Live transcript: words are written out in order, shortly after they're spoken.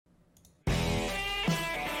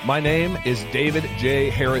My name is David J.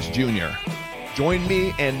 Harris Jr. Join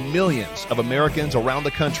me and millions of Americans around the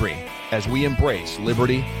country as we embrace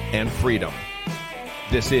liberty and freedom.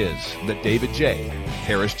 This is the David J.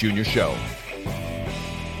 Harris Jr. Show.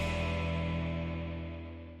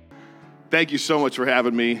 Thank you so much for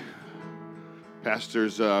having me.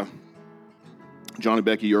 Pastors John and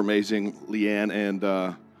Becky, you're amazing. Leanne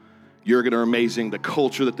and Jurgen are amazing. The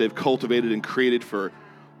culture that they've cultivated and created for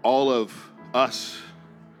all of us,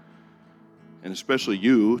 and especially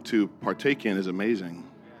you, to partake in is amazing.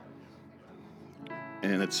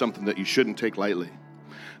 And it's something that you shouldn't take lightly.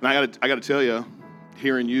 And I got to tell you,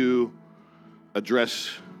 hearing you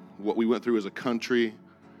address what we went through as a country,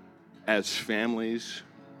 as families,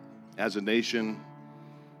 as a nation,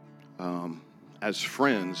 as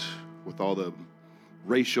friends, with all the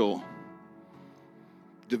racial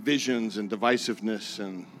divisions and divisiveness,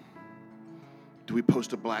 and do we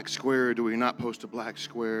post a black square, do we not post a black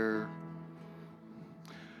square?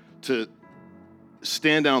 To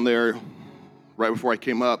stand down there right before I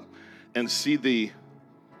came up and see the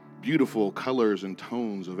beautiful colors and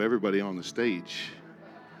tones of everybody on the stage.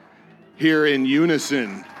 Here in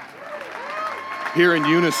unison.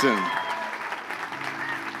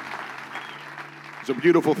 It's a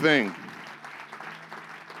beautiful thing.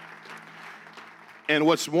 And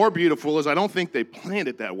what's more beautiful is I don't think they planned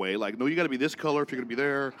it that way. Like, no, you got to be this color if you're going to be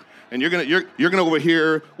there, and you're going to go over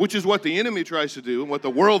here, which is what the enemy tries to do and what the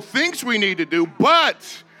world thinks we need to do.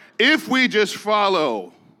 But if we just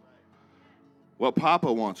follow what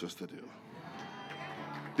Papa wants us to do,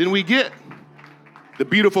 then we get the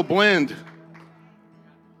beautiful blend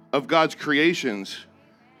of God's creations,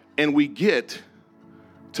 and we get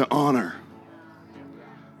to honor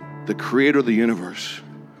the creator of the universe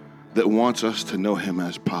that wants us to know him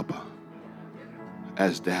as Papa,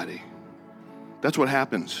 as Daddy. That's what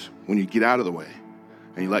happens when you get out of the way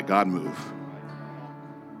and you let God move.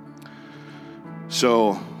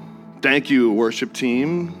 So, thank you, worship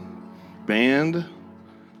team, band.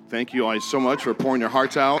 Thank you all so much for pouring your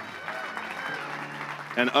hearts out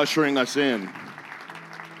and ushering us in.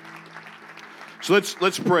 So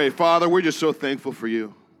let's pray. Father, we're just so thankful for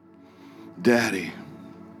you. Daddy,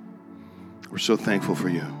 we're so thankful for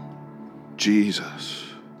you. Jesus,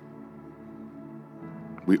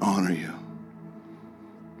 we honor you.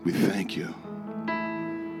 We thank you.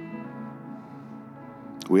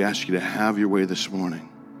 We ask you to have your way this morning.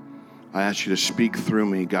 I ask you to speak through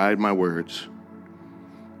me, guide my words.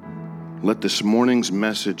 Let this morning's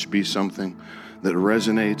message be something that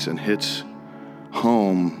resonates and hits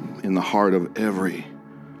home in the heart of every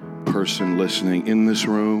person listening in this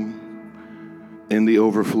room, in the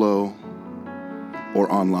overflow,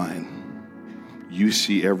 or online. You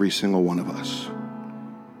see every single one of us.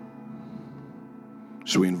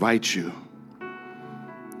 So we invite you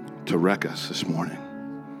to wreck us this morning.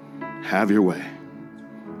 Have your way.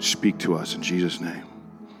 Speak to us in Jesus' name.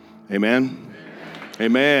 Amen.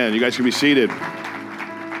 Amen. You guys can be seated.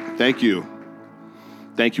 Thank you.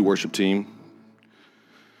 Thank you, worship team.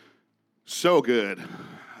 So good.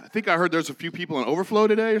 I think I heard there's a few people in overflow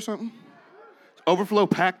today or something. Is overflow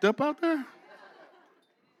packed up out there?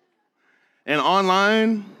 And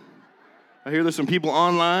online, I hear there's some people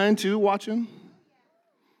online too watching.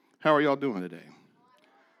 How are y'all doing today?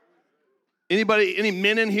 Any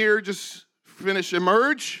men in here just finished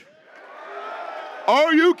Emerge?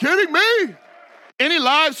 Are you kidding me? Any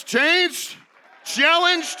lives changed,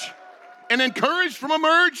 challenged, and encouraged from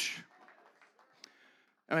Emerge?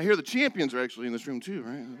 And I hear the champions are actually in this room too,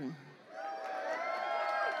 right?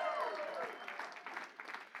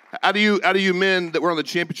 Out of you men that were on the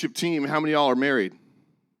championship team, how many of y'all are married?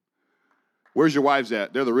 Where's your wives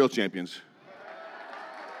at? They're the real champions.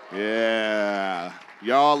 Yeah.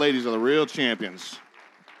 Y'all ladies are the real champions.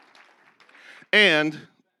 And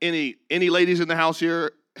any ladies in the house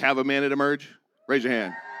here have a man at Emerge? Raise your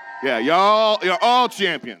hand. Yeah, you're all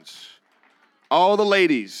champions. All the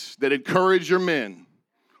ladies that encourage your men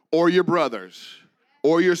or your brothers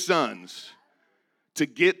or your sons to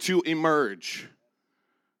get to Emerge.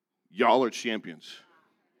 Y'all are champions.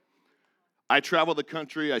 I travel the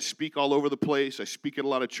country. I speak all over the place. I speak at a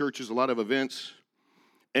lot of churches, a lot of events.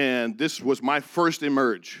 And this was my first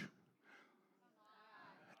Emerge.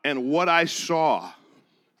 And what I saw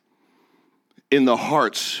in the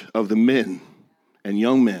hearts of the men and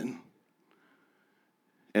young men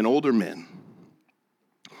and older men,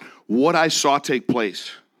 what I saw take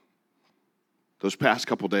place those past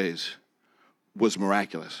couple days was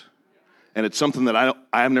miraculous. And it's something that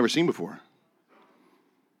I have never seen before.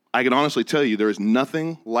 I can honestly tell you there is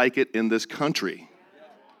nothing like it in this country.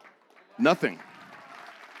 Nothing.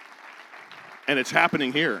 And it's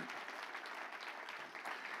happening here.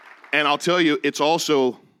 And I'll tell you, it's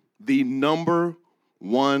also the number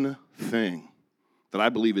one thing that I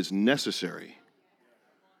believe is necessary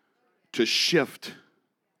to shift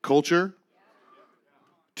culture,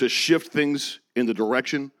 to shift things in the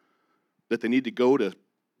direction that they need to go to,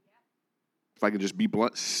 if I can just be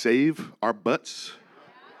blunt, save our butts.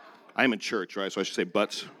 I'm in church, right? So I should say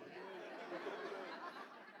butts.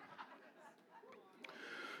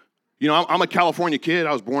 You know, I'm a California kid.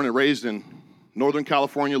 I was born and raised in Northern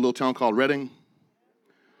California, a little town called Redding.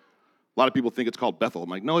 A lot of people think it's called Bethel. I'm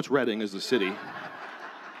like, no, it's Redding is the city.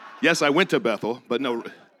 Yes, I went to Bethel, but no,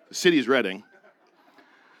 the city is Redding.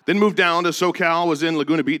 Then moved down to SoCal, was in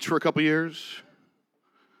Laguna Beach for a couple years.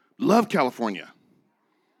 Love California.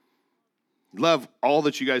 Love all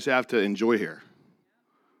that you guys have to enjoy here.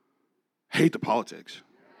 Hate the politics.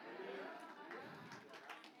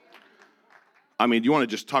 I mean, you want to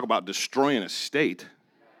just talk about destroying a state.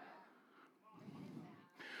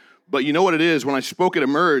 But you know what it is? When I spoke at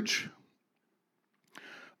Emerge,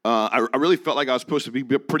 I really felt like I was supposed to be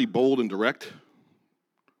pretty bold and direct,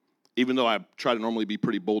 even though I try to normally be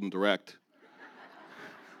pretty bold and direct.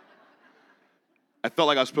 I felt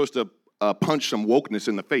like I was supposed to punch some wokeness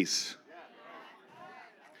in the face.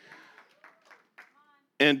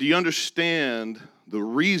 And do you understand the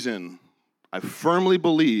reason I firmly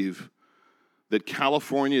believe that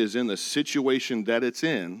California is in the situation that it's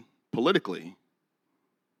in politically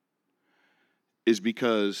is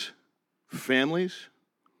because families,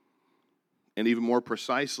 and even more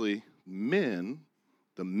precisely, men,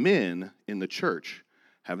 the men in the church,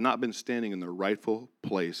 have not been standing in their rightful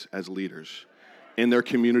place as leaders in their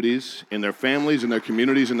communities, in their families, in their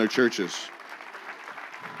communities, in their churches.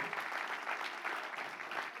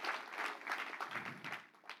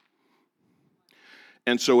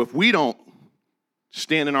 And so if we don't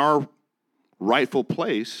stand in our rightful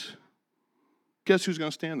place, guess who's going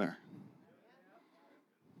to stand there?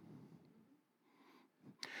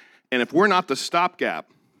 And if we're not the stopgap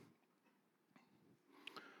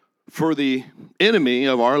for the enemy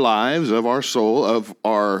of our lives, of our soul, of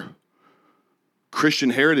our Christian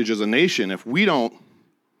heritage as a nation, if we don't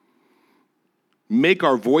make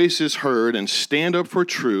our voices heard and stand up for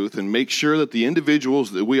truth and make sure that the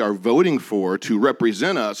individuals that we are voting for to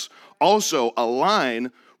represent us also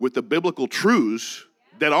align with the biblical truths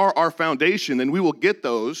that are our foundation, then we will get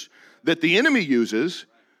those that the enemy uses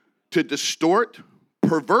to distort,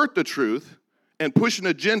 pervert the truth, and push an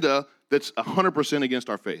agenda that's 100% against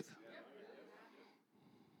our faith.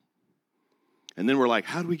 And then we're like,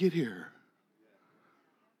 how do we get here?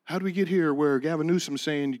 How do we get here where Gavin Newsom's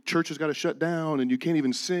saying church has got to shut down and you can't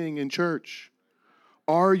even sing in church?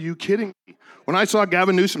 Are you kidding me? When I saw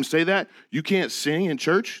Gavin Newsom say that, you can't sing in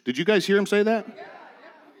church, did you guys hear him say that?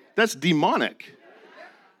 That's demonic.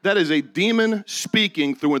 That is a demon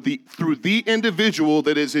speaking through the individual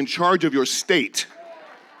that is in charge of your state.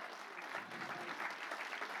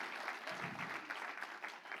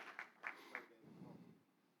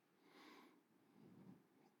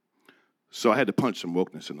 So I had to punch some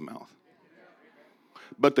wokeness in the mouth.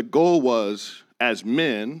 But the goal was, as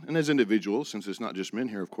men and as individuals, since it's not just men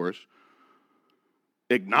here, of course,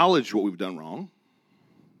 acknowledge what we've done wrong,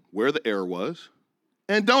 where the error was,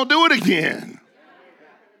 and don't do it again.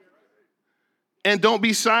 And don't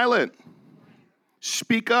be silent.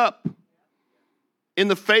 Speak up in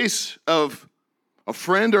the face of a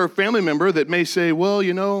friend or a family member that may say, well,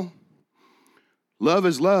 you know, love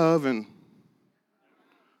is love, and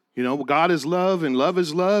you know, God is love, and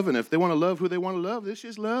if they want to love who they want to love, this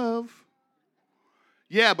is love.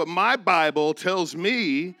 Yeah, but my Bible tells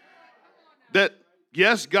me that,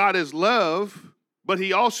 yes, God is love, but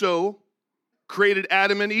he also created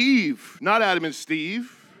Adam and Eve, not Adam and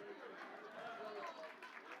Steve.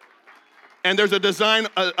 And there's a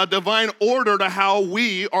divine order to how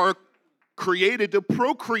we are created to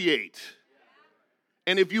procreate.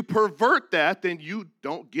 And if you pervert that, then you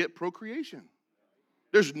don't get procreation.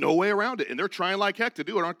 There's no way around it. And they're trying like heck to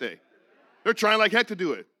do it, aren't they? They're trying like heck to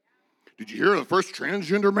do it. Did you hear the first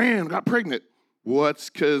transgender man got pregnant? What's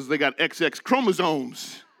because they got XX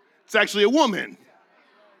chromosomes. It's actually a woman.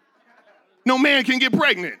 No man can get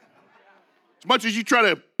pregnant. As much as you try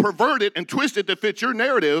to pervert it and twist it to fit your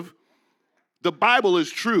narrative, the Bible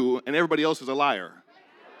is true and everybody else is a liar.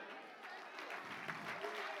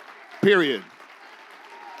 Period.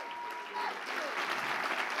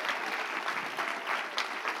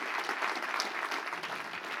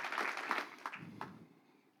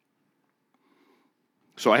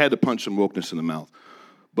 So I had to punch some wokeness in the mouth.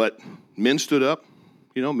 But men stood up,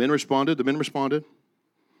 men responded, the men responded.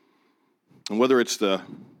 And whether it's the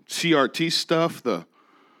CRT stuff,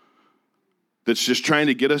 that's just trying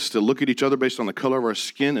to get us to look at each other based on the color of our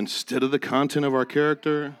skin instead of the content of our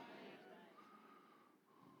character.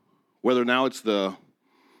 Whether now it's the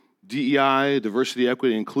DEI, diversity,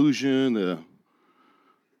 equity, inclusion, the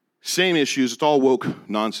same issues, it's all woke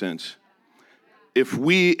nonsense. If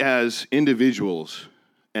we as individuals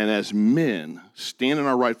and as men stand in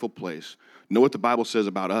our rightful place, know what the Bible says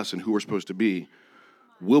about us and who we're supposed to be,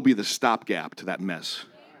 we'll be the stopgap to that mess.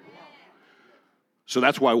 So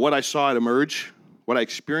that's why what I saw at Emerge, what I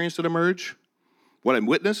experienced at Emerge, what I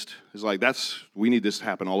witnessed is like, we need this to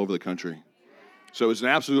happen all over the country. So it's an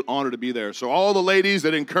absolute honor to be there. So all the ladies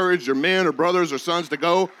that encouraged their men or brothers or sons to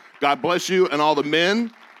go, God bless you. And all the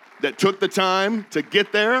men that took the time to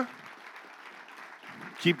get there,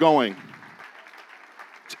 keep going.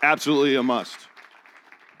 It's absolutely a must.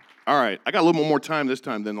 All right, I got a little more time this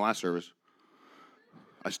time than the last service.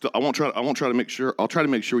 I won't try to make sure. I'll try to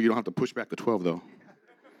make sure you don't have to push back to 12 though.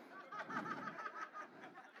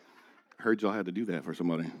 I heard y'all had to do that for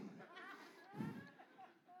somebody.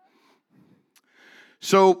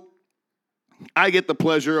 So I get the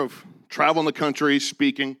pleasure of traveling the country,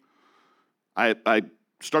 speaking. I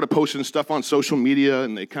started posting stuff on social media,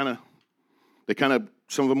 and they kind of,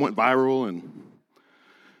 some of them went viral, and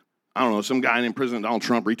I don't know, some guy named President Donald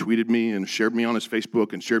Trump retweeted me and shared me on his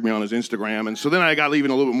Facebook and shared me on his Instagram, and so then I got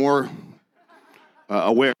even a little bit more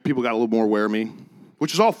aware. People got a little more aware of me,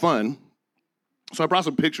 which is all fun. So I brought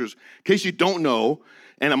some pictures. In case you don't know,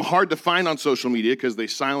 and I'm hard to find on social media because they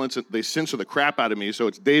censor the crap out of me, so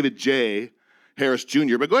it's David J. Harris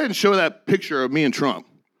Jr. But go ahead and show that picture of me and Trump.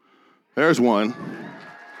 There's one.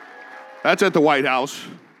 That's at the White House.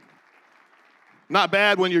 Not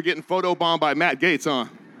bad when you're getting photobombed by Matt Gaetz, huh?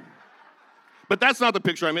 But that's not the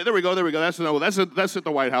picture I made. There we go. That's at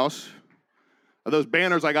the White House. Those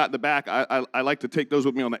banners I got in the back, I like to take those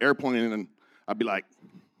with me on the airplane, and I'd be like,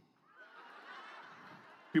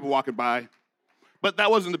 people walking by. But that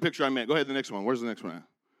wasn't the picture I meant. Go ahead, the next one. Where's the next one at?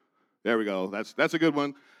 There we go. That's a good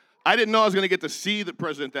one. I didn't know I was going to get to see the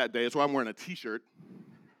president that day. That's why I'm wearing a T-shirt.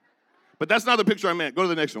 But that's not the picture I meant. Go to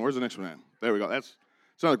the next one. Where's the next one at? There we go. That's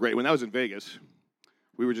not a great one. That was in Vegas.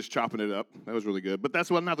 We were just chopping it up. That was really good. But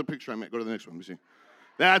that's not the picture I meant. Go to the next one. Let me see.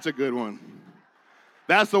 That's a good one.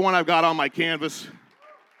 That's the one I've got on my canvas.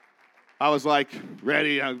 I was like,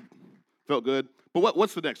 ready. I felt good. But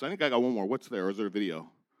what's the next? I think I got one more. What's there? Or is there a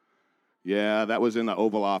video? Yeah, that was in the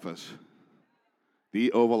Oval Office.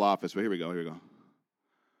 The Oval Office. But here we go.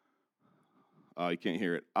 Oh, you can't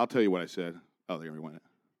hear it. I'll tell you what I said. Oh, there we went. Out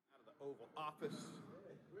of the Oval Office.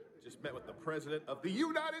 Just met with the President of the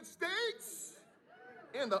United States.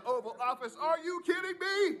 In the Oval Office. Are you kidding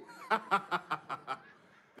me?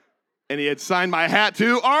 And he had signed my hat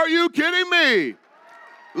too. Are you kidding me?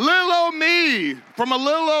 Little old me from a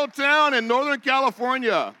little old town in Northern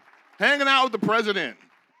California, hanging out with the president.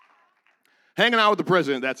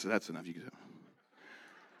 That's enough. You can.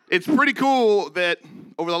 It's pretty cool that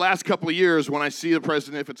over the last couple of years, when I see the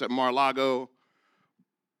president, if it's at Mar-a-Lago,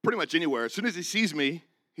 pretty much anywhere, as soon as he sees me,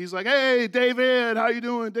 he's like, "Hey, David, how you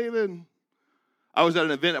doing, David?" I was at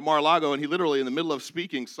an event at Mar-a-Lago, and he literally, in the middle of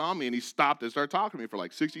speaking, saw me, and he stopped and started talking to me for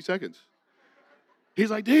like 60 seconds.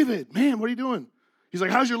 He's like, "David, man, what are you doing?" He's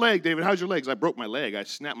like, "How's your leg, David? How's your legs?" I broke my leg. I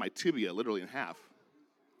snapped my tibia literally in half.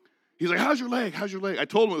 He's like, "How's your leg? How's your leg?" I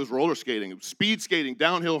told him it was roller skating, speed skating,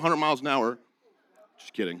 downhill, 100 miles an hour.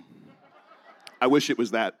 Just kidding. I wish it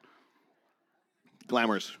was that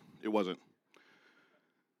glamorous. It wasn't.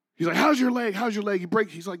 He's like, "How's your leg? How's your leg?"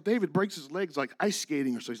 He's like, "David breaks his leg. It's like ice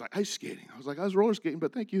skating or so." He's like, "Ice skating." I was like, "I was roller skating,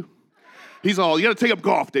 but thank you." He's all, "You got to take up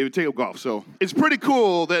golf, David. Take up golf." So it's pretty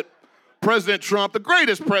cool that President Trump, the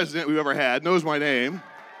greatest president we've ever had, knows my name.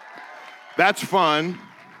 That's fun.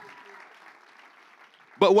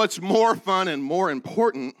 But what's more fun and more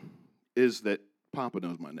important is that Papa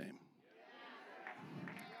knows my name.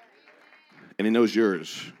 And he knows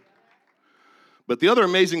yours. But the other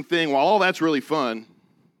amazing thing, while all that's really fun,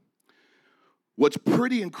 what's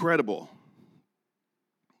pretty incredible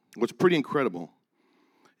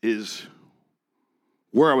is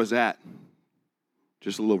where I was at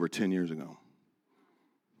just a little over 10 years ago.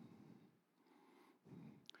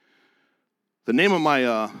 The name of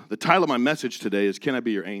the title of my message today is "Can I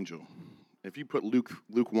Be Your Angel?" If you put Luke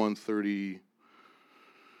 1:30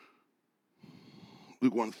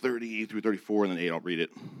 through 34 and then 8, I'll read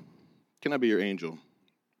it. Can I be your angel?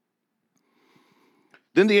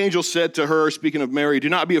 Then the angel said to her, speaking of Mary, "Do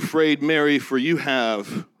not be afraid, Mary, for you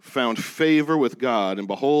have found favor with God, and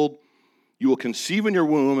behold, you will conceive in your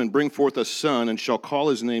womb and bring forth a son, and shall call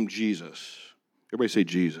his name Jesus." Everybody say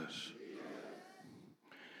Jesus.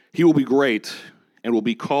 He will be great. and will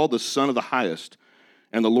be called the Son of the Highest.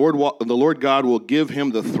 And the Lord God will give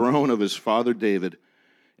him the throne of his father David,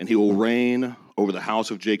 and he will reign over the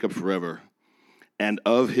house of Jacob forever. And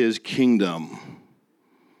of his kingdom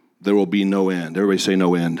there will be no end. Everybody say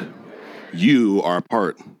no end. You are a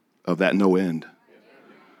part of that no end.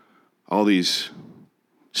 All these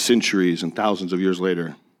centuries and thousands of years later,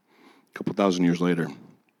 a couple thousand years later.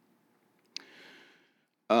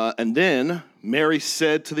 And then Mary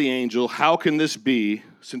said to the angel, "How can this be,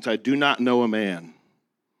 since I do not know a man?"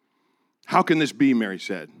 How can this be, Mary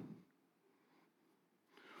said.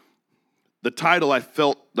 The title I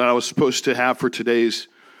felt that I was supposed to have for today's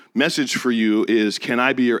message for you is, "Can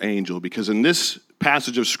I be your angel?" Because in this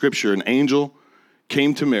passage of Scripture, an angel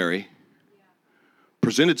came to Mary,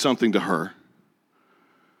 presented something to her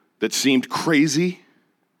that seemed crazy,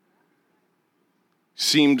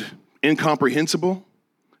 seemed incomprehensible,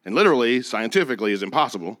 and literally, scientifically, is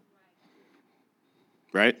impossible.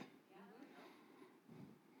 Right?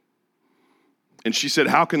 And she said,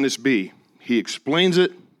 "How can this be?" He explains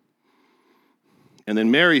it. And then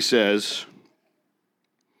Mary says,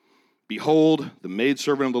 "Behold, the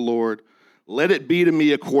maidservant of the Lord, let it be to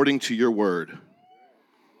me according to your word."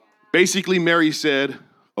 Basically, Mary said,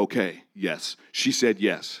 okay, yes. She said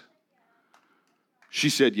yes. She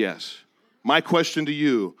said yes. My question to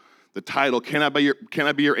you, the title, can I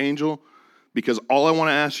be your angel? Because all I want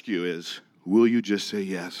to ask you is, will you just say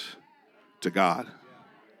yes to God?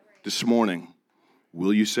 This morning,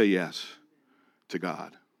 will you say yes to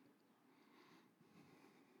God?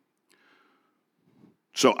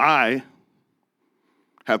 So I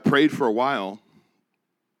have prayed for a while,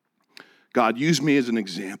 God, use me as an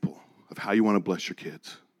example of how you want to bless your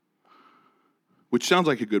kids. Which sounds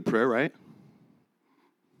like a good prayer, right?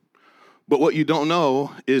 But what you don't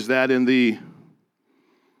know is that in the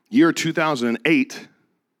year 2008,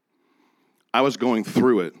 I was going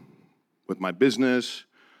through it with my business,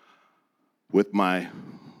 with my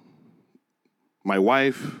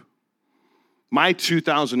wife. My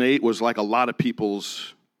 2008 was like a lot of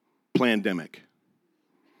people's pandemic.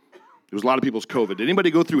 It was a lot of people's COVID. Did anybody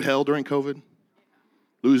go through hell during COVID?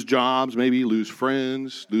 Lose jobs, maybe lose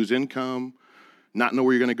friends, lose income, not know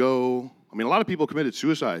where you're going to go. I mean, a lot of people committed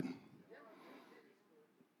suicide.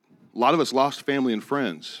 A lot of us lost family and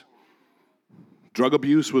friends. Drug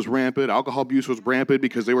abuse was rampant. Alcohol abuse was rampant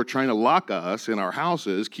because they were trying to lock us in our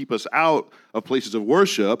houses, keep us out of places of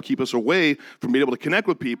worship, keep us away from being able to connect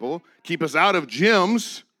with people, keep us out of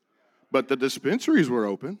gyms. But the dispensaries were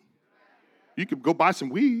open. You could go buy some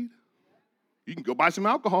weed. You can go buy some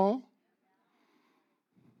alcohol.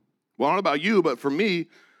 Well, I don't know about you, but for me,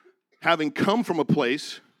 having come from a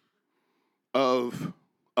place of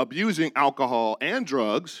abusing alcohol and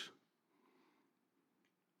drugs,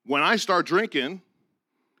 when I start drinking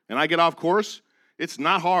and I get off course, it's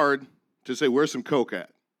not hard to say, "Where's some Coke at?"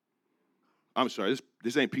 I'm sorry,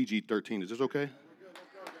 this ain't PG-13. Is this okay?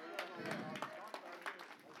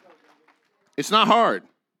 It's not hard.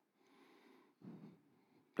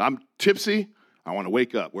 I'm tipsy. I want to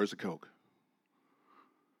wake up. Where's the Coke?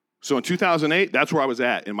 So in 2008, that's where I was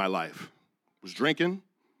at in my life. Was drinking,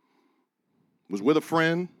 was with a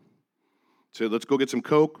friend, said, "Let's go get some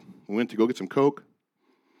Coke." We went to go get some Coke.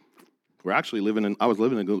 I was living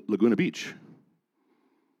in Laguna Beach.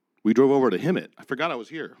 We drove over to Hemet. I forgot I was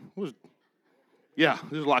here. This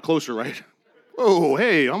is a lot closer, right? Oh,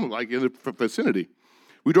 hey, I'm like in the vicinity.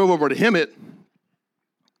 We drove over to Hemet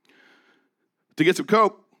to get some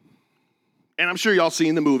Coke. And I'm sure y'all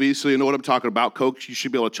seen the movies, so you know what I'm talking about. Coke, you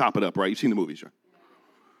should be able to chop it up, right? You've seen the movies, right?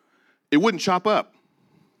 It wouldn't chop up.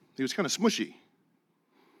 It was kind of smushy.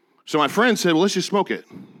 So my friend said, "Well, let's just smoke it."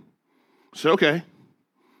 I said, "Okay."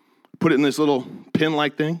 Put it in this little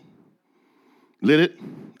pin-like thing. Lit it.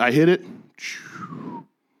 I hit it.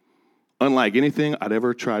 Unlike anything I'd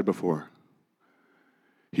ever tried before.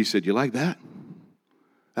 He said, "You like that?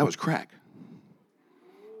 That was crack."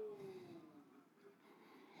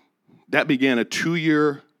 That began a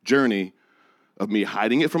 2-year journey of me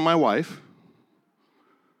hiding it from my wife,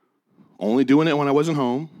 only doing it when I wasn't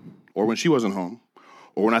home, or when she wasn't home,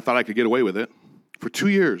 or when I thought I could get away with it, for 2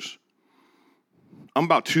 years. I'm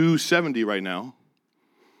about 270 right now.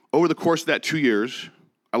 Over the course of that 2 years,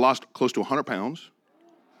 I lost close to 100 pounds.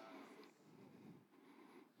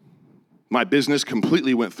 My business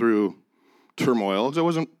completely went through turmoil because I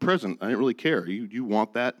wasn't present. I didn't really care. You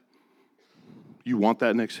want that. You want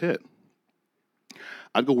that next hit.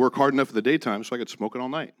 I'd go work hard enough in the daytime so I could smoke it all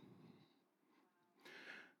night.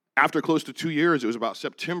 After close to 2 years, it was about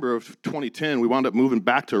September of 2010, we wound up moving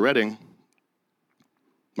back to Redding.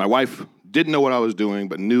 My wife didn't know what I was doing,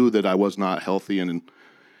 but knew that I was not healthy and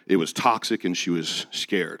It was toxic, and she was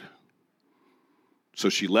scared. So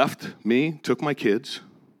she left me, took my kids,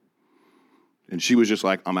 and she was just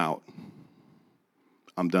like, I'm out.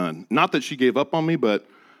 I'm done. Not that she gave up on me, but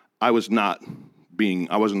I wasn't being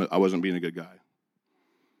a good guy.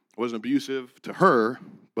 I wasn't abusive to her,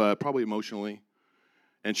 but probably emotionally.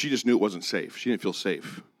 And she just knew it wasn't safe. She didn't feel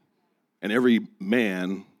safe. And every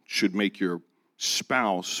man should make your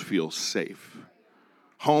spouse feel safe.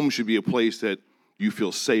 Home should be a place that you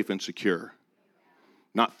feel safe and secure,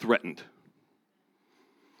 not threatened.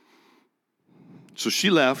 So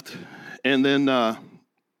she left, and then I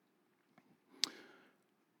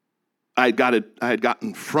had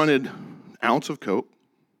gotten fronted an ounce of coke,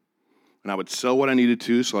 and I would sell what I needed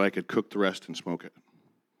to so I could cook the rest and smoke it.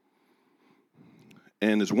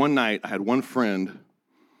 And this one night, I had one friend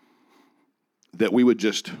that we would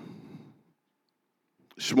just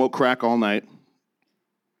smoke crack all night.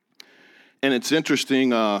 And it's interesting,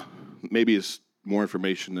 maybe it's more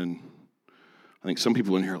information than, I think some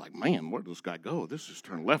people in here are like, man, where did this guy go? This just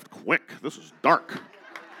turned left quick. This is dark.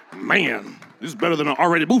 Man, this is better than an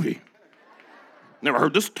R-rated movie. Never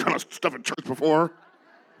heard this kind of stuff in church before.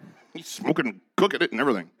 He's smoking and cooking it and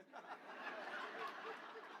everything.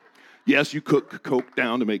 Yes, you cook coke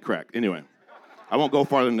down to make crack. Anyway, I won't go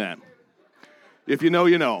farther than that. If you know,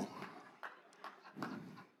 you know.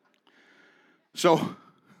 So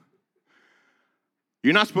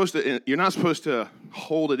you're not supposed to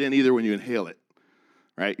hold it in either when you inhale it,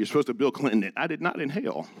 right? You're supposed to Bill Clinton it. I did not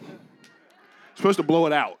inhale. You're supposed to blow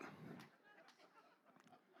it out.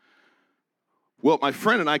 Well, my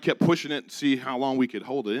friend and I kept pushing it to see how long we could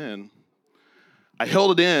hold it in. I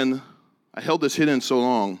held this hit in so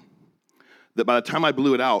long that by the time I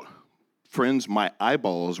blew it out, friends, my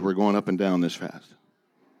eyeballs were going up and down this fast.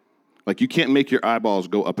 Like, you can't make your eyeballs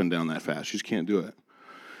go up and down that fast. You just can't do it.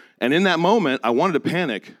 And in that moment, I wanted to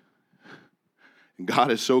panic. And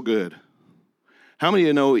God is so good. How many of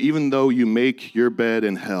you know, even though you make your bed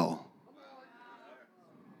in hell,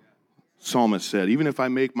 Psalmist said, even if I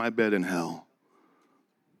make my bed in hell,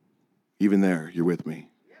 even there, you're with me.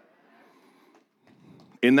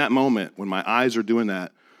 In that moment, when my eyes are doing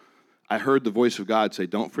that, I heard the voice of God say,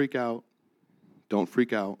 don't freak out. Don't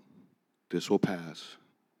freak out. This will pass.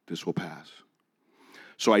 This will pass.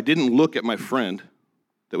 So I didn't look at my friend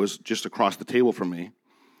that was just across the table from me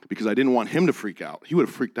because I didn't want him to freak out. He would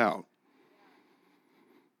have freaked out.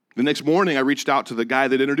 The next morning, I reached out to the guy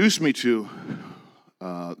that introduced me to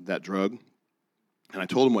that drug, and I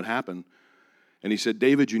told him what happened. And he said,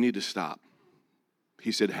 David, you need to stop.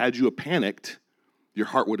 He said, had you panicked, your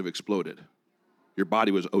heart would have exploded. Your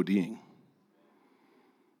body was ODing.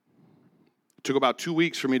 It took about 2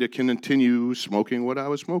 weeks for me to continue smoking what I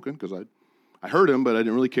was smoking because I heard him, but I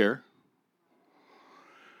didn't really care.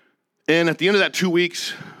 And at the end of that 2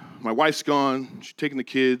 weeks, my wife's gone. She's taking the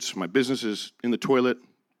kids. My business is in the toilet.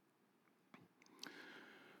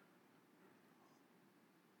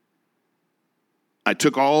 I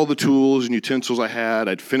took all the tools and utensils I had.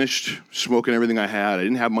 I'd finished smoking everything I had. I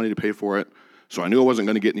didn't have money to pay for it, so I knew I wasn't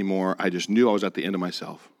going to get any more. I just knew I was at the end of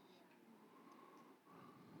myself.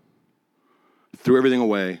 Threw everything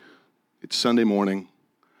away. It's Sunday morning,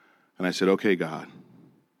 and I said, okay, God,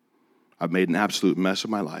 I've made an absolute mess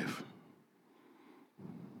of my life.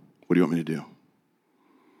 What do you want me to do?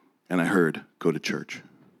 And I heard, go to church.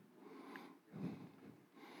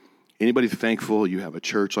 Anybody thankful you have a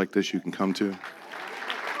church like this you can come to?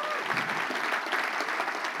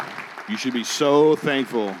 You should be so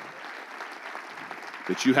thankful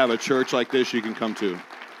that you have a church like this you can come to,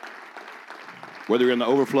 whether you're in the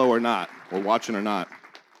overflow or not, or watching or not.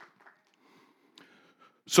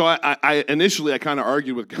 So I initially kind of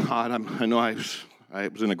argued with God. I know I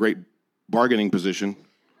was in a great bargaining position.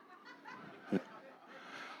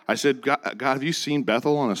 I said, God, have you seen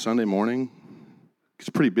Bethel on a Sunday morning? It's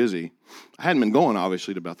pretty busy. I hadn't been going,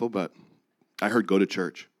 obviously, to Bethel, but I heard go to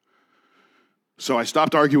church. So I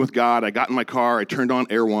stopped arguing with God. I got in my car. I turned on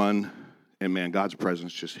Air One, and man, God's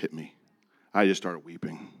presence just hit me. I just started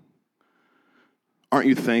weeping. Aren't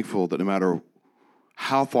you thankful that no matter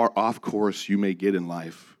how far off course you may get in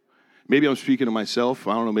life, maybe I'm speaking to myself.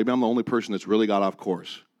 I don't know. Maybe I'm the only person that's really got off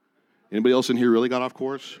course. Anybody else in here really got off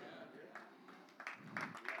course?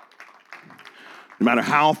 No matter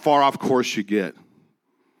how far off course you get,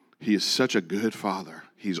 He is such a good Father.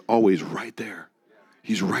 He's always right there.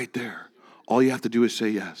 He's right there. All you have to do is say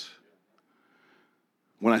yes.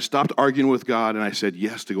 When I stopped arguing with God and I said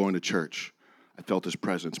yes to going to church, I felt His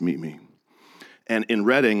presence meet me. And in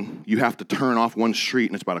Redding, you have to turn off one street,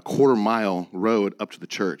 and it's about a quarter-mile road up to the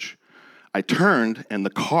church. I turned, and the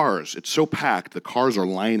cars, it's so packed, the cars are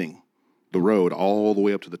lining the road all the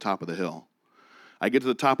way up to the top of the hill. I get to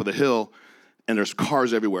the top of the hill, and there's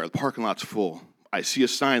cars everywhere. The parking lot's full. I see a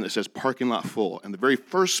sign that says parking lot full, and the very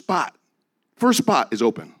first spot is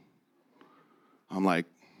open. I'm like,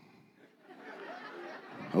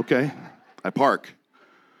 okay. I park.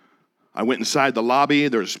 I went inside the lobby.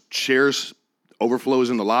 There's chairs, overflows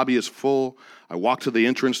in the lobby is full. I walk to the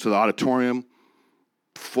entrance to the auditorium,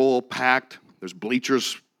 full, packed. There's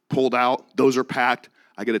bleachers pulled out. Those are packed.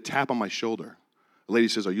 I get a tap on my shoulder. The lady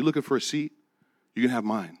says, "Are you looking for a seat? You can have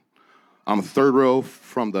mine." I'm third row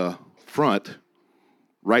from the front,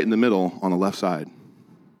 right in the middle on the left side.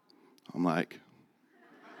 I'm like,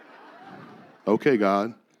 okay,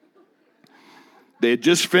 God. They had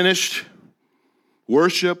just finished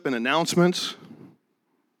worship and announcements,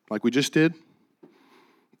 like we just did.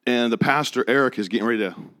 And the pastor, Eric, is getting ready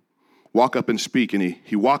to walk up and speak. And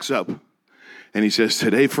he walks up and he says,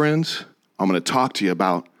 "Today, friends, I'm going to talk to you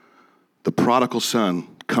about the prodigal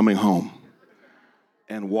son coming home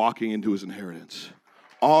and walking into his inheritance."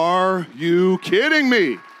 Are you kidding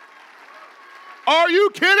me? Are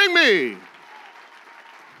you kidding me?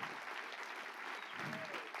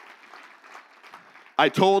 I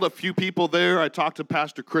told a few people there, I talked to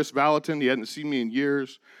Pastor Chris Valentin. He hadn't seen me in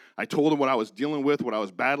years. I told him what I was dealing with, what I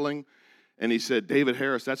was battling. And he said, "David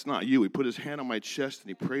Harris, that's not you." He put his hand on my chest and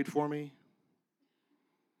he prayed for me.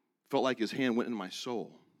 Felt like his hand went in my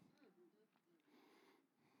soul.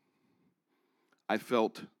 I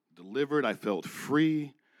felt delivered. I felt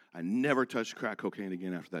free. I never touched crack cocaine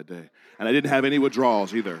again after that day. And I didn't have any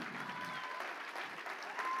withdrawals either.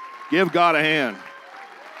 Give God a hand.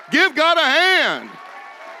 Give God a hand.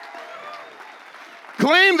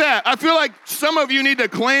 Claim that. I feel like some of you need to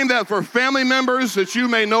claim that for family members that you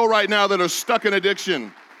may know right now that are stuck in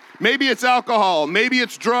addiction. Maybe it's alcohol. Maybe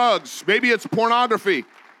it's drugs. Maybe it's pornography.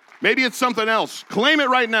 Maybe it's something else. Claim it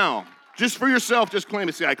right now. Just for yourself, just claim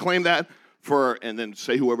it. Say, "I claim that for," and then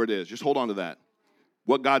say whoever it is. Just hold on to that.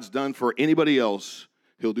 What God's done for anybody else,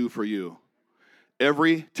 he'll do for you.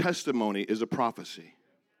 Every testimony is a prophecy.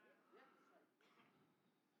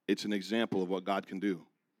 It's an example of what God can do.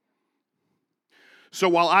 So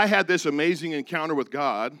while I had this amazing encounter with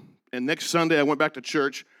God, and next Sunday I went back to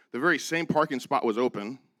church, the very same parking spot was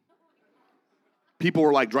open. People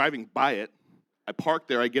were like driving by it. I parked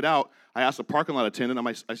there, I get out, I asked the parking lot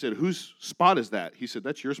attendant, I said, "Whose spot is that?" He said,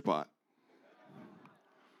 "That's your spot."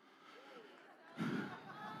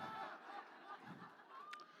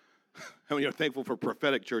 How many are thankful for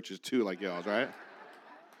prophetic churches too, like y'all's, right?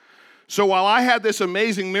 So while I had this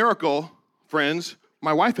amazing miracle, friends,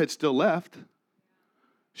 my wife had still left.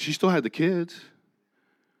 She still had the kids.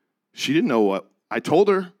 She didn't know what. I told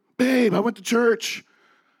her, "Babe, I went to church.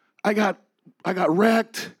 I got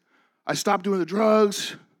wrecked. I stopped doing the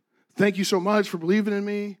drugs. Thank you so much for believing in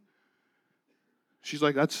me." She's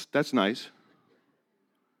like, that's nice.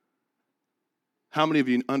 How many of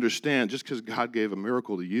you understand just because God gave a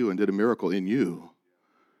miracle to you and did a miracle in you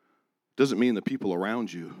doesn't mean the people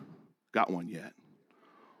around you got one yet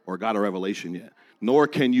or got a revelation yet, nor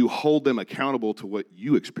can you hold them accountable to what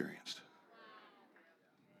you experienced.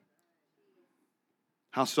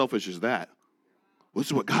 How selfish is that? Well, this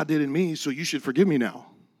is what God did in me, so you should forgive me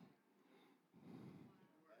now.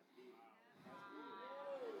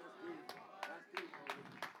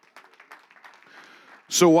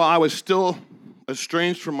 So while I was still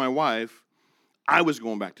estranged from my wife, I was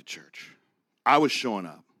going back to church. I was showing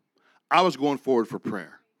up. I was going forward for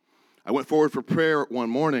prayer. I went forward for prayer one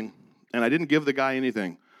morning, and I didn't give the guy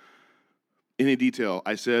anything, any detail.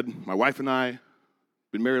 I said, "My wife and I,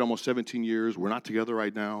 been married almost 17 years. We're not together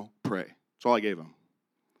right now. Pray." That's all I gave him.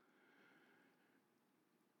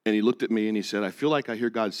 And he looked at me and he said, "I feel like I hear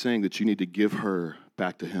God saying that you need to give her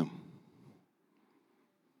back to him."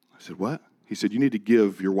 I said, "What?" He said, "You need to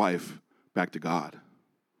give your wife back to God."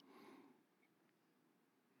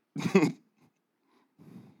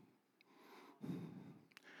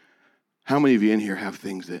 How many of you in here have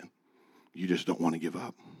things that you just don't want to give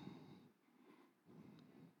up?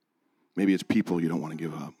 Maybe it's people you don't want to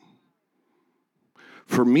give up.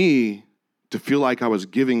 For me, to feel like I was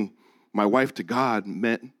giving my wife to God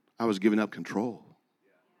meant I was giving up control.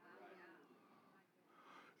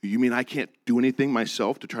 You mean I can't do anything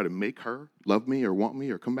myself to try to make her love me or want me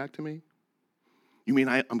or come back to me? You mean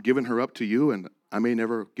I'm giving her up to you and I may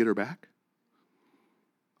never get her back?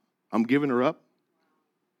 I'm giving her up?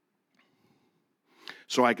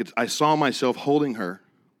 So I saw myself holding her,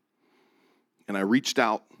 and I reached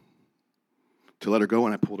out to let her go,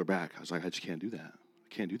 and I pulled her back. I was like, I just can't do that. I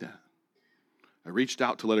can't do that. I reached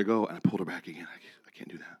out to let her go, and I pulled her back again. I can't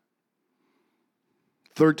do that.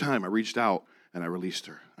 Third time, I reached out, and I released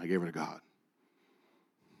her. I gave her to God.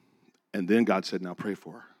 And then God said, now pray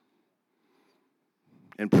for her.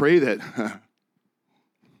 And pray that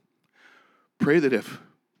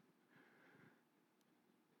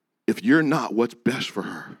if you're not what's best for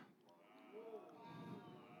her,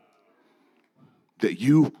 that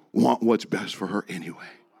you want what's best for her anyway.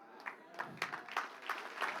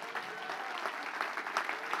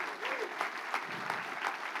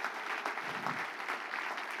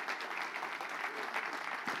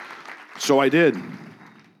 So I did.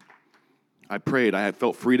 I prayed. I had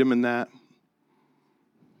felt freedom in that.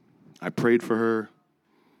 I prayed for her.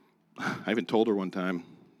 I even told her one time,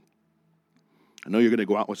 I know you're going to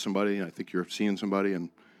go out with somebody, and I think you're seeing somebody, and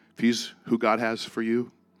if he's who God has for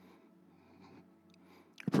you,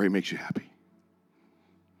 I pray it makes you happy.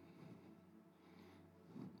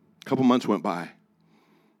 A couple months went by,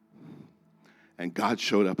 and God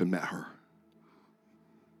showed up and met her.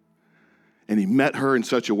 And he met her in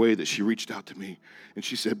such a way that she reached out to me, and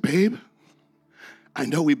she said, babe, I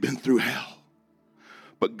know we've been through hell,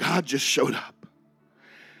 but God just showed up,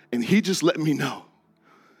 and he just let me know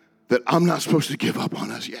that I'm not supposed to give up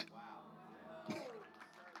on us yet.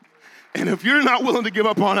 And if you're not willing to give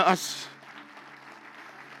up on us,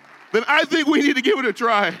 then I think we need to give it a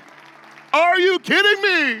try. Are you kidding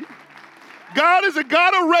me? God is a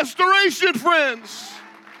God of restoration, friends.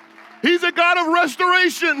 He's a God of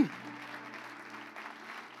restoration.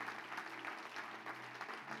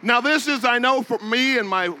 Now this is, I know, for me and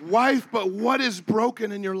my wife, but what is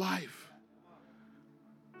broken in your life?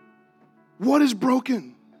 What is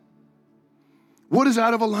broken? What is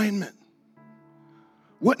out of alignment?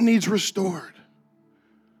 What needs restored?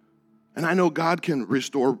 And I know God can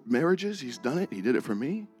restore marriages. He's done it. He did it for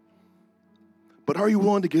me. But are you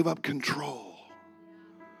willing to give up control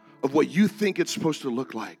of what you think it's supposed to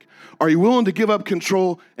look like? Are you willing to give up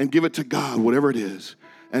control and give it to God, whatever it is,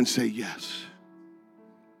 and say yes?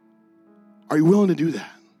 Are you willing to do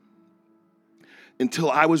that?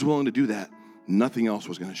 Until I was willing to do that, nothing else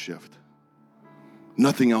was going to shift.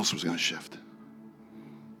 Nothing else was going to shift.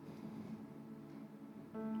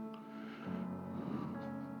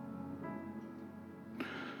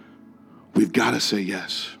 We've got to say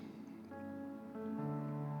yes.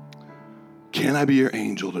 Can I be your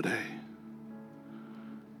angel today?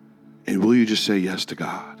 And will you just say yes to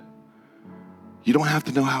God? You don't have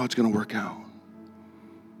to know how it's going to work out.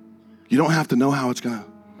 You don't have to know how it's going to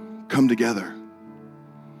come together.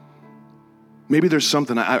 Maybe there's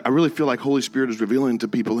something, I really feel like Holy Spirit is revealing to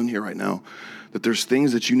people in here right now that there's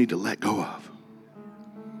things that you need to let go of.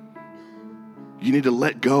 You need to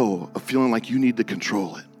let go of feeling like you need to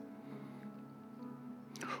control it.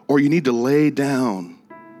 Or you need to lay down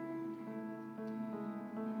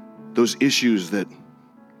those issues that,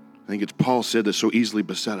 I think it's Paul said, that so easily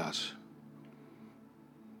beset us.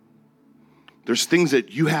 There's things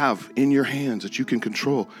that you have in your hands that you can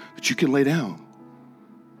control, that you can lay down.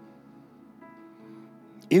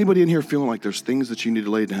 Anybody in here feeling like there's things that you need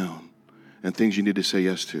to lay down and things you need to say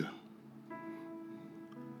yes to?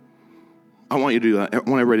 I want you to do that. I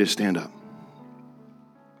want everybody to stand up.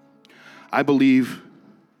 I believe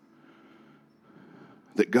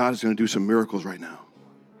that God is going to do some miracles right now.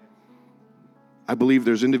 I believe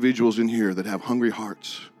there's individuals in here that have hungry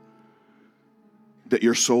hearts, that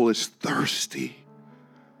your soul is thirsty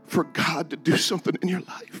for God to do something in your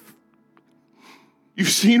life. You've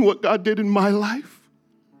seen what God did in my life.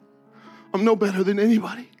 I'm no better than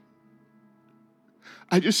anybody.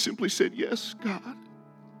 I just simply said, yes, God,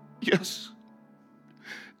 yes.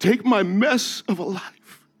 Take my mess of a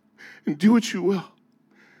life and do what you will.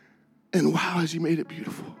 And wow, has he made it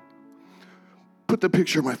beautiful. Put the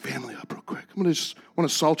picture of my family up real quick. I'm going to just want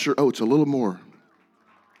to salt your oats a little more.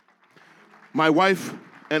 My wife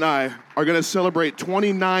and I are going to celebrate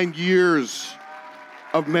 29 years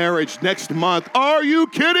of marriage next month. Are you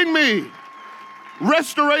kidding me?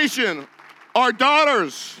 Restoration. Our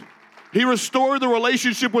daughters, he restored the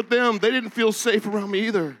relationship with them. They didn't feel safe around me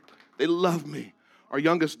either. They love me. Our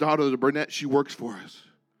youngest daughter, the Burnett, she works for us.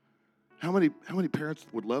 How many parents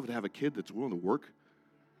would love to have a kid that's willing to work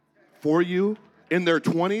for you in their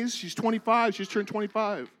 20s? She's 25. She's turned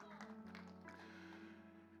 25.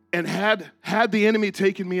 And had the enemy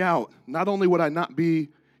taken me out, not only would I not be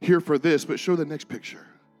here for this, but show the next picture.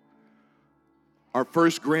 Our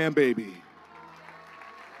first grandbaby.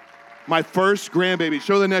 My first grandbaby.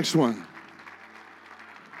 Show the next one.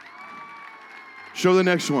 Show the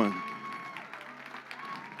next one.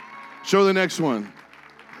 Show the next one.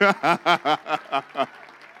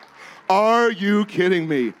 Are you kidding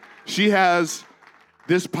me? She has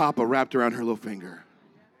this papa wrapped around her little finger.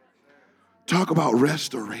 Talk about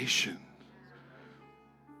restoration.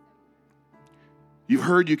 You've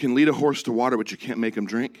heard you can lead a horse to water, but you can't make him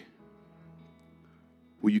drink.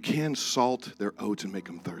 Well, you can salt their oats and make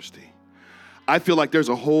them thirsty. I feel like there's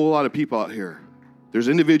a whole lot of people out here. There's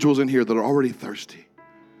individuals in here that are already thirsty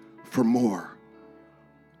for more.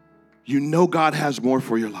 You know God has more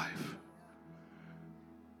for your life.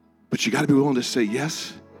 But you got to be willing to say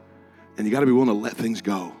yes, and you got to be willing to let things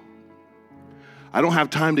go. I don't have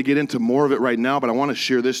time to get into more of it right now, but I want to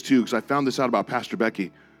share this too, because I found this out about Pastor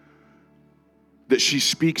Becky, that she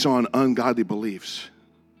speaks on ungodly beliefs.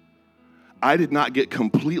 I did not get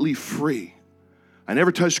completely free. I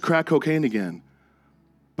never touched crack cocaine again,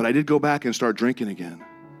 but I did go back and start drinking again.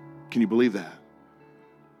 Can you believe that?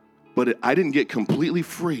 But I didn't get completely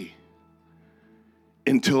free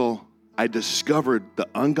until I discovered the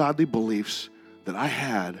ungodly beliefs that I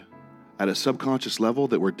had at a subconscious level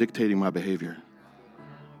that were dictating my behavior.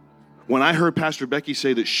 When I heard Pastor Becky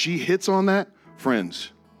say that she hits on that,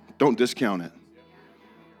 friends, don't discount it.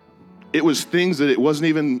 It was things that it wasn't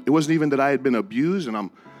even that I had been abused, and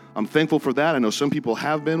I'm thankful for that. I know some people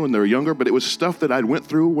have been when they're younger, but it was stuff that I went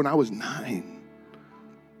through when I was 9.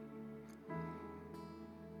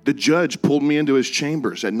 The judge pulled me into his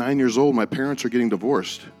chambers at 9 years old. My parents are getting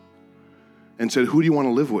divorced, and said, "Who do you want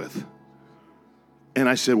to live with?" And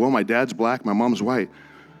I said, "Well, my dad's black, my mom's white.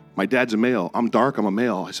 My dad's a male. I'm dark, I'm a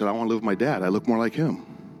male." I said, "I want to live with my dad. I look more like him."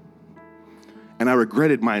 And I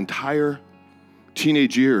regretted my entire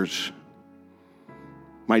teenage years.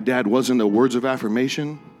 My dad wasn't a words of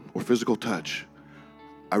affirmation or physical touch.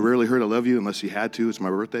 I rarely heard "I love you" unless he had to. It's my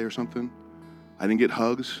birthday or something. I didn't get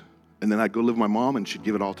hugs. And then I'd go live with my mom and she'd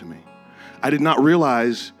give it all to me. I did not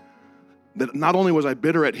realize that not only was I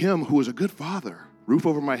bitter at him, who was a good father, roof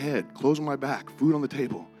over my head, clothes on my back, food on the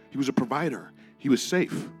table. He was a provider. He was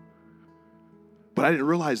safe. But I didn't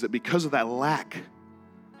realize that because of that lack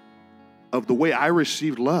of the way I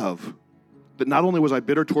received love, that not only was I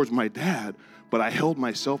bitter towards my dad, but I held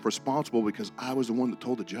myself responsible because I was the one that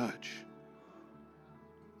told the judge.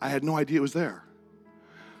 I had no idea it was there.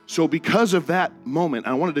 So because of that moment,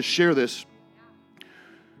 I wanted to share this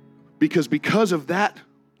because of that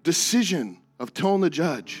decision of telling the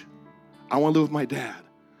judge, I want to live with my dad,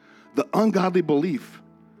 the ungodly belief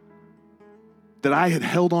that I had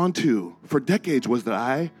held on to for decades was that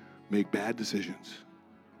I make bad decisions.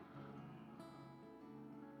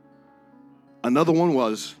 Another one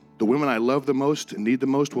was, the women I love the most and need the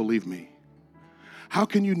most will leave me. How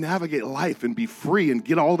can you navigate life and be free and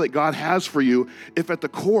get all that God has for you if at the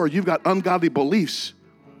core you've got ungodly beliefs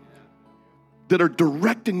that are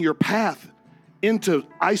directing your path into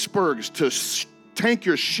icebergs to tank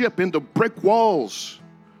your ship into brick walls?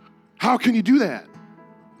 How can you do that?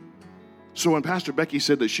 So when Pastor Becky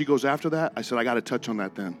said that she goes after that, I said, I got to touch on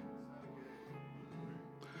that then.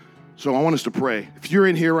 So I want us to pray. If you're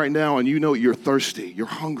in here right now and you know you're thirsty, you're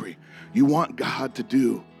hungry, you want God to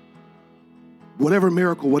do whatever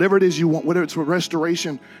miracle, whatever it is you want, whether it's for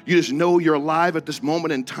restoration, you just know you're alive at this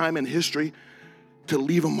moment in time in history to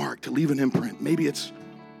leave a mark, to leave an imprint. Maybe it's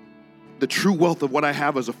the true wealth of what I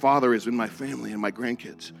have as a father is in my family and my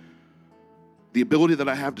grandkids. The ability that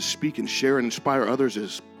I have to speak and share and inspire others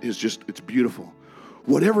is just, it's beautiful.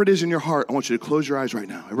 Whatever it is in your heart, I want you to close your eyes right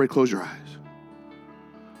now. Everybody close your eyes.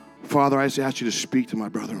 Father, I just ask you to speak to my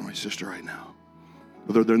brother and my sister right now.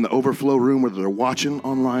 Whether they're in the overflow room, whether they're watching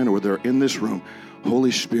online, or whether they're in this room,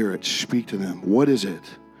 Holy Spirit, speak to them. What is it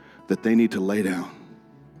that they need to lay down?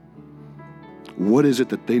 What is it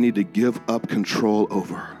that they need to give up control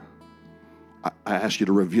over? I ask you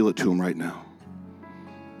to reveal it to them right now.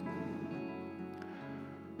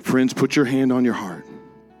 Friends, put your hand on your heart.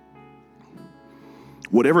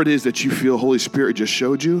 Whatever it is that you feel Holy Spirit just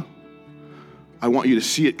showed you, I want you to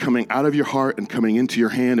see it coming out of your heart and coming into your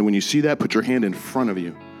hand. And when you see that, put your hand in front of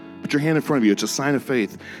you. Put your hand in front of you. It's a sign of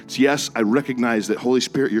faith. It's, yes, I recognize that, Holy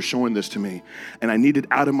Spirit, you're showing this to me. And I need it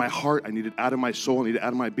out of my heart. I need it out of my soul. I need it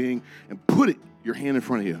out of my being. And put it, your hand in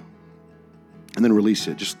front of you. And then release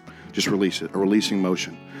it. Just release it. A releasing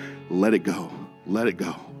motion. Let it go. Let it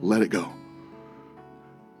go. Let it go.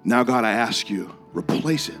 Now, God, I ask you,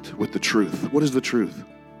 replace it with the truth. What is the truth?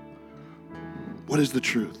 What is the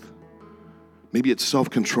truth? Maybe it's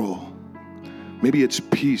self-control. Maybe it's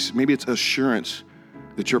peace. Maybe it's assurance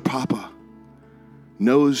that your Papa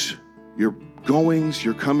knows your goings,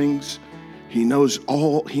 your comings. He knows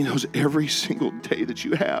every single day that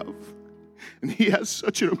you have. And he has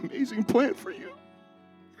such an amazing plan for you.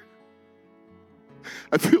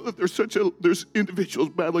 I feel that there's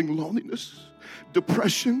individuals battling loneliness,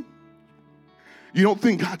 depression. You don't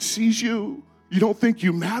think God sees you. You don't think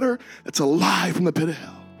you matter. That's a lie from the pit of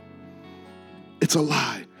hell. It's a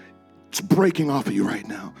lie. It's breaking off of you right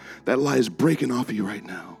now. That lie is breaking off of you right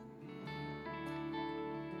now.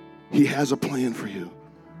 He has a plan for you.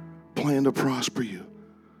 Plan to prosper you.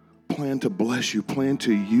 Plan to bless you. Plan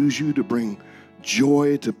to use you to bring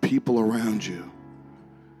joy to people around you.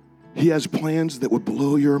 He has plans that would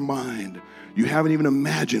blow your mind. You haven't even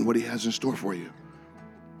imagined what he has in store for you.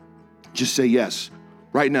 Just say yes.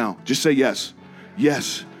 Right now, just say yes.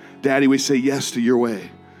 Yes. Daddy, we say yes to your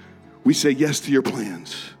way. We say yes to your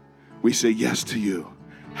plans. We say yes to you.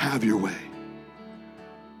 Have your way.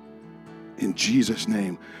 In Jesus'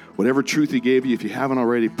 name. Whatever truth he gave you, if you haven't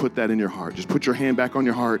already, put that in your heart. Just put your hand back on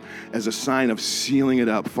your heart as a sign of sealing it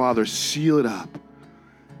up. Father, seal it up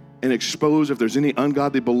and expose if there's any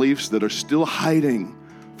ungodly beliefs that are still hiding.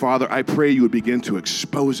 Father, I pray you would begin to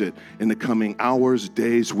expose it in the coming hours,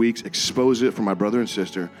 days, weeks. Expose it for my brother and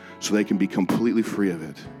sister so they can be completely free of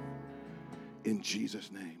it. In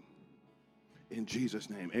Jesus' name. In Jesus'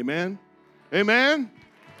 name. Amen? Amen?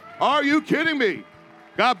 Are you kidding me?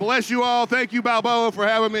 God bless you all. Thank you, Balboa, for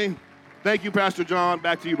having me. Thank you, Pastor John.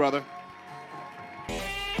 Back to you, brother.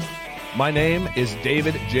 My name is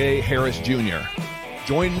David J. Harris Jr.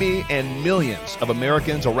 Join me and millions of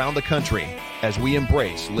Americans around the country as we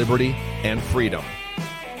embrace liberty and freedom.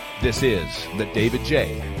 This is the David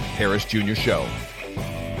J. Harris Jr. Show.